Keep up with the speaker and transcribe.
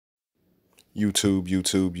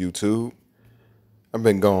YouTube. I've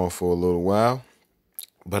been gone for a little while,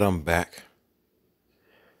 but I'm back.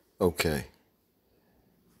 Okay,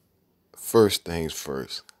 first things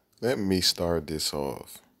first. Let me start this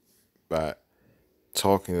off by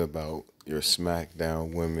talking about your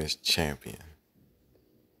SmackDown Women's Champion.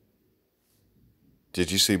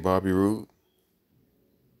 Did you see Bobby Roode?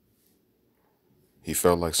 He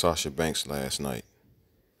felt like Sasha Banks last night.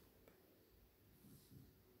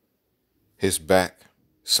 His back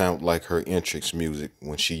sounded like her entrance music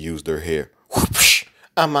when she used her hair. Whoosh,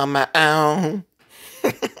 I'm on my own.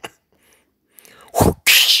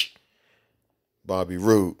 Whoosh. Bobby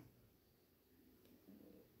Roode.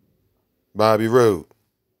 Bobby Roode.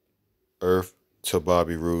 Earth to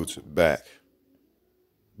Bobby Roode's back.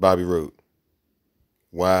 Bobby Roode.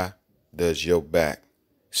 Why does your back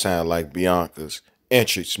sound like Bianca's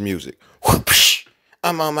entrance music? Whoosh,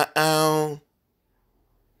 I'm on my own.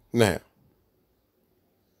 Now,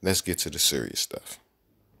 let's get to the serious stuff.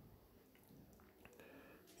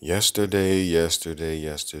 Yesterday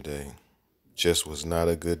just was not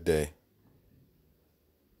a good day.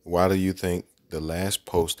 Why do you think the last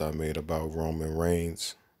post I made about Roman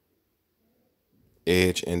Reigns,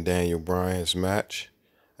 Edge, and Daniel Bryan's match,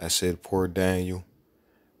 I said poor Daniel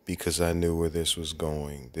because I knew where this was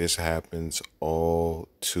going. This happens all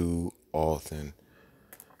too often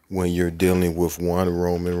when you're dealing with one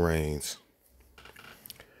Roman Reigns.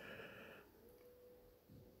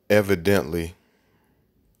 Evidently,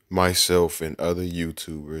 myself and other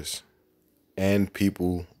YouTubers and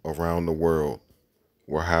people around the world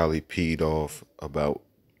were highly peed off about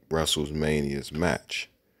WrestleMania's match.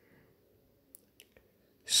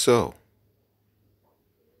 So,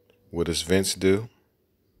 what does Vince do?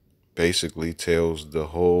 Basically tells the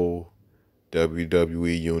whole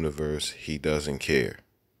WWE universe he doesn't care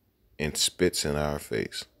and spits in our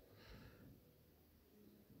face.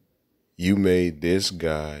 You made this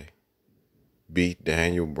guy beat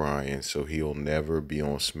Daniel Bryan so he'll never be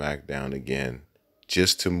on SmackDown again,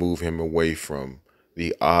 just to move him away from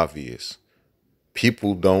the obvious.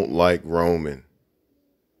 People don't like Roman.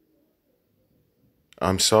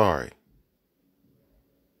 I'm sorry.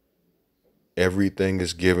 Everything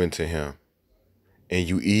is given to him. And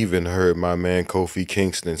you even heard my man Kofi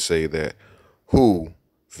Kingston say that. Who?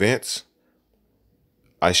 Vince?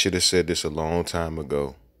 I should have said this a long time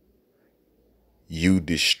ago. You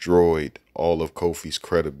destroyed all of Kofi's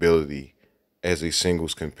credibility as a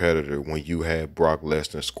singles competitor when you had Brock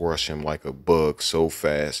Lesnar squash him like a bug so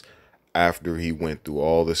fast after he went through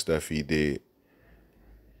all the stuff he did.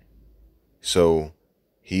 So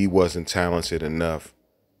he wasn't talented enough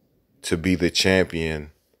to be the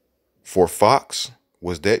champion for Fox.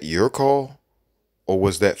 Was that your call or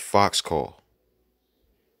was that Fox call?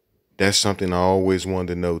 That's something I always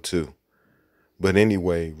wanted to know too. But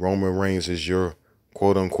anyway, Roman Reigns is your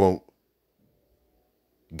quote unquote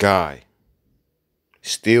guy.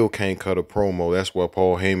 Still can't cut a promo. That's why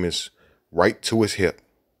Paul Heyman's right to his hip.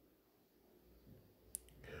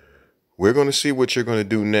 We're going to see what you're going to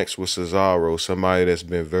do next with Cesaro, somebody that's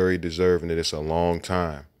been very deserving of this a long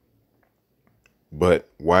time. But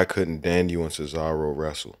why couldn't Daniel and Cesaro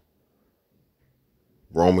wrestle?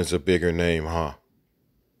 Roman's a bigger name, huh?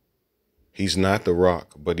 He's not The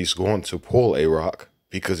Rock, but he's going to pull a Rock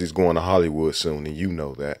because he's going to Hollywood soon, and you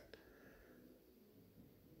know that.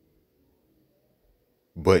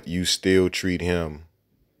 But you still treat him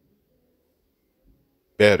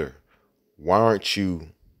better. Why aren't you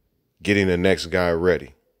getting the next guy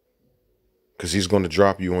ready? Because he's going to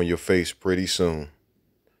drop you on your face pretty soon.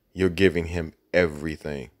 You're giving him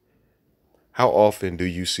everything. How often do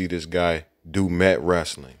you see this guy do mat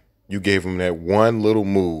wrestling? You gave him that one little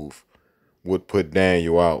move would put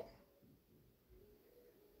Daniel out.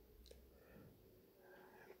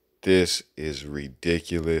 This is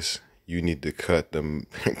ridiculous. You need to cut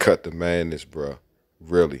the madness, bro.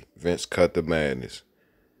 Really, Vince, cut the madness.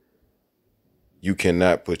 You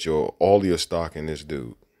cannot put all your stock in this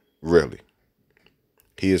dude. Really.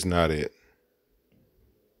 He is not it.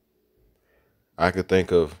 I could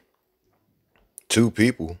think of two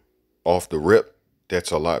people off the rip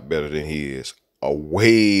that's a lot better than he is.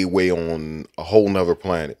 Way on a whole nother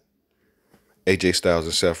planet. AJ Styles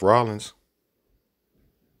and Seth Rollins.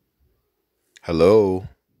 Hello.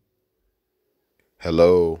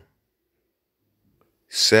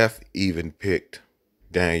 Seth even picked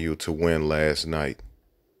Daniel to win last night.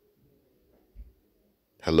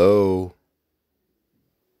 Hello.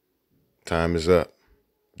 Time is up.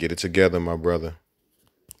 Get it together, my brother.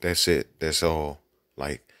 That's it. That's all.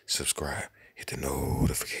 Like, subscribe, hit the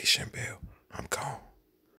notification bell. I'm gone.